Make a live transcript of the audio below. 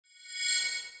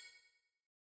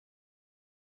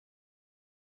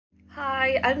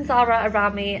Hi, I'm Zahra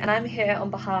Errami and I'm here on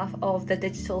behalf of the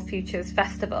Digital Futures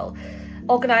Festival,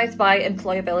 organised by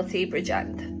Employability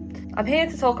Bridgend. I'm here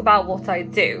to talk about what I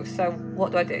do. So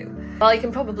what do I do? Well, you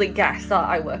can probably guess that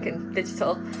I work in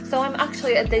digital. So I'm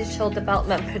actually a digital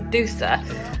development producer.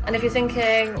 And if you're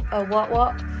thinking,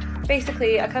 what?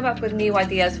 Basically, I come up with new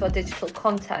ideas for digital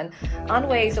content and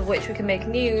ways of which we can make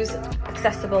news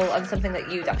accessible and something that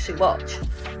you'd actually watch.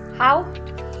 How?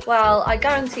 Well, I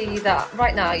guarantee that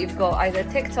right now you've got either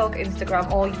TikTok,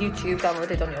 Instagram or YouTube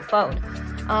downloaded on your phone.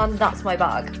 And that's my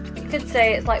bag. You could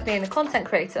say it's like being a content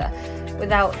creator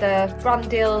without the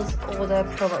brand deals or the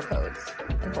promo codes,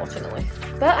 unfortunately.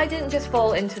 But I didn't just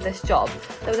fall into this job.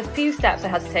 There was a few steps I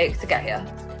had to take to get here.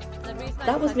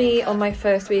 That was me on my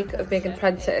first week of being an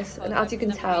apprentice, and as you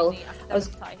can tell, I was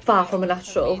far from a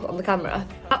natural on the camera.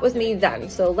 That was me then,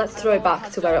 so let's throw it back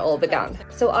to where it all began.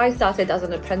 So I started as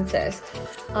an apprentice,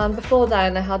 and before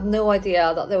then I had no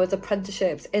idea that there was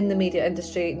apprenticeships in the media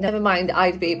industry, never mind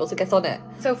I'd be able to get on it.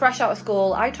 So fresh out of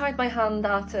school, I tried my hand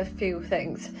at a few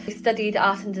things. I studied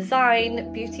art and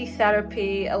design, beauty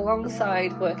therapy,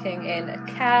 alongside working in a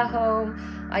care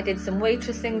home. I did some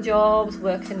waitressing jobs,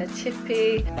 worked in a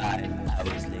chippy. 5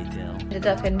 hours later. Ended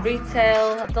up in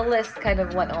retail. The list kind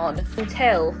of went on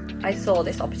until I saw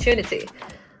this opportunity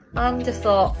and just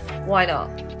thought, why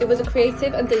not? It was a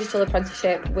creative and digital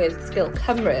apprenticeship with Gŵyl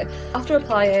Dyfodol. After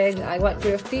applying, I went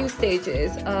through a few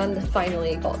stages and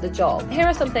finally got the job. Here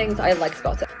are some things I liked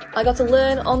about it. I got to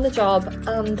learn on the job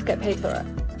and get paid for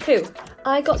it. 2,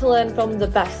 I got to learn from the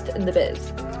best in the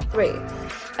biz. 3,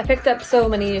 I picked up so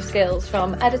many new skills,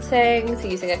 from editing to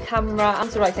using a camera and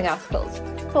to writing articles.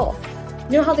 4,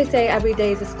 you know how they say every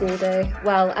day is a school day?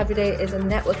 Well, every day is a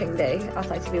networking day at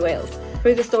ITV Wales.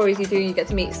 Through the stories you do, you get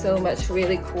to meet so much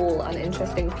really cool and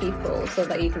interesting people so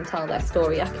that you can tell their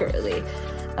story accurately.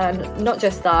 And not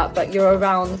just that, but you're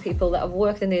around people that have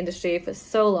worked in the industry for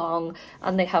so long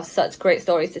and they have such great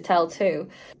stories to tell too.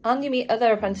 And you meet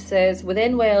other apprentices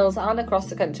within Wales and across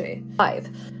the country.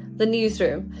 5, the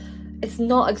newsroom. It's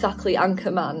not exactly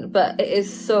Anchorman, but it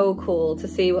is so cool to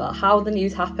see how the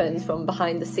news happens from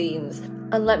behind the scenes.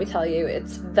 And let me tell you,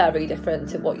 it's very different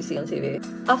to what you see on TV.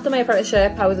 After my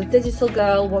apprenticeship, I was a digital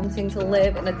girl wanting to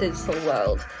live in a digital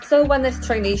world. So when this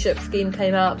traineeship scheme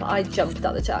came up, I jumped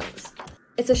at the chance.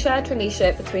 It's a shared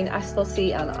traineeship between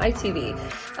S4C and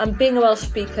ITV, and being a Welsh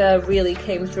speaker really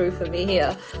came through for me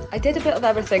here. I did a bit of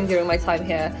everything during my time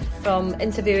here, from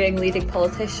interviewing leading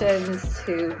politicians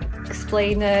to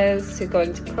explainers to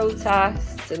going to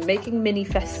protests and making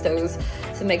mini-festos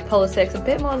to make politics a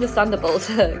bit more understandable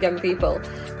to young people.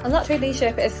 And that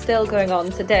traineeship is still going on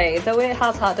today, though it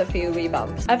has had a few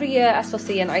revamps. Every year,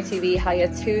 S4C and ITV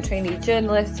hire 2 trainee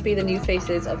journalists to be the new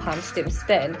faces of Handstream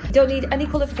Spin. You don't need any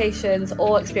qualifications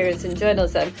or experience in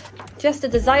journalism, just a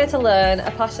desire to learn, a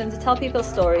passion to tell people's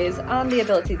stories, and the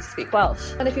ability to speak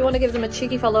Welsh. And if you want to give them a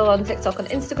cheeky follow on TikTok and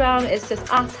Instagram, it's just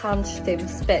 @Handstream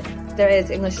Spin. There is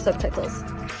English subtitles.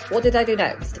 What did I do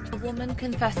next? A woman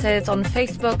confesses on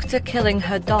Facebook to killing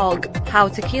her dog, how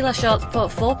tequila shots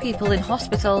put 4 people in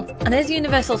hospital, and is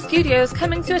Universal Studios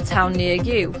coming to a town near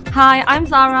you? Hi, I'm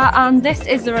Zahra and this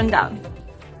is The Rundown.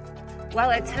 Well,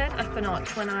 it turned up a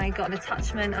notch when I got an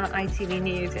attachment at ITV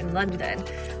News in London,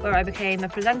 where I became a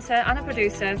presenter and a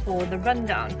producer for The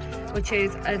Rundown, which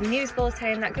is a news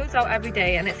bulletin that goes out every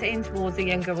day and it's aimed towards a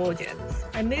younger audience.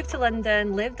 I moved to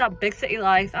London, lived that big city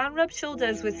life and rubbed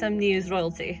shoulders with some news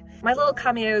royalty. My little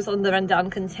cameos on The Rundown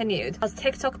continued. As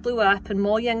TikTok blew up and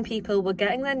more young people were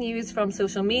getting their news from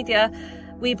social media,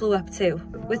 we blew up too.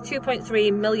 With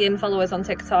 2.3 million followers on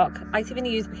TikTok, ITV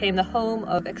News became the home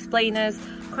of explainers,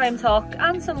 crime talk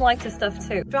and some lighter stuff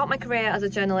too. Throughout my career as a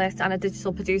journalist and a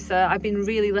digital producer, I've been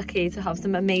really lucky to have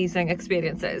some amazing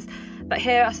experiences. But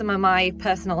here are some of my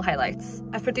personal highlights.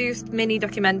 I've produced mini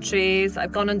documentaries,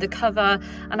 I've gone undercover,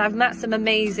 and I've met some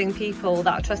amazing people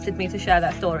that trusted me to share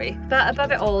their story. But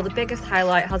above it all, the biggest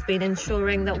highlight has been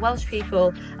ensuring that Welsh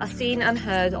people are seen and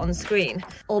heard on screen,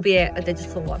 albeit a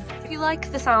digital one. If you like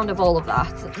the sound of all of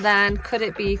that, then could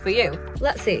it be for you?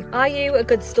 Let's see. Are you a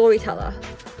good storyteller?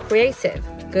 Creative?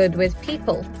 Good with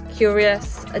people?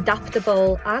 Curious,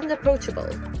 adaptable and approachable?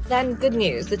 Then good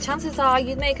news, the chances are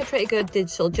you'd make a pretty good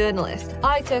digital journalist.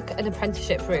 I took an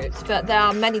apprenticeship route, but there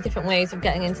are many different ways of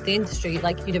getting into the industry,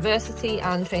 like university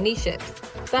and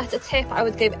traineeships. But a tip I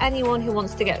would give anyone who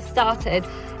wants to get started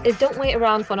is don't wait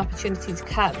around for an opportunity to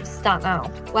come, start now.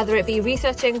 Whether it be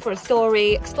researching for a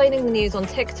story, explaining the news on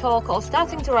TikTok or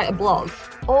starting to write a blog,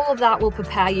 all of that will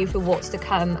prepare you for what's to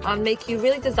come and make you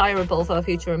really desirable for a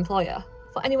future employer.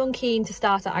 For anyone keen to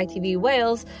start at ITV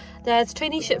Wales, there's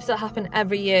traineeships that happen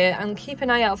every year, and keep an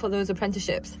eye out for those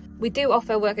apprenticeships. We do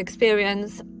offer work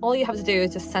experience. All you have to do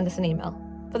is just send us an email.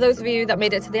 For those of you that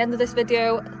made it to the end of this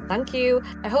video, thank you.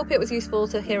 I hope it was useful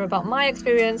to hear about my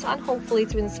experience and hopefully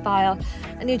to inspire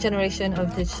a new generation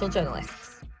of digital journalists.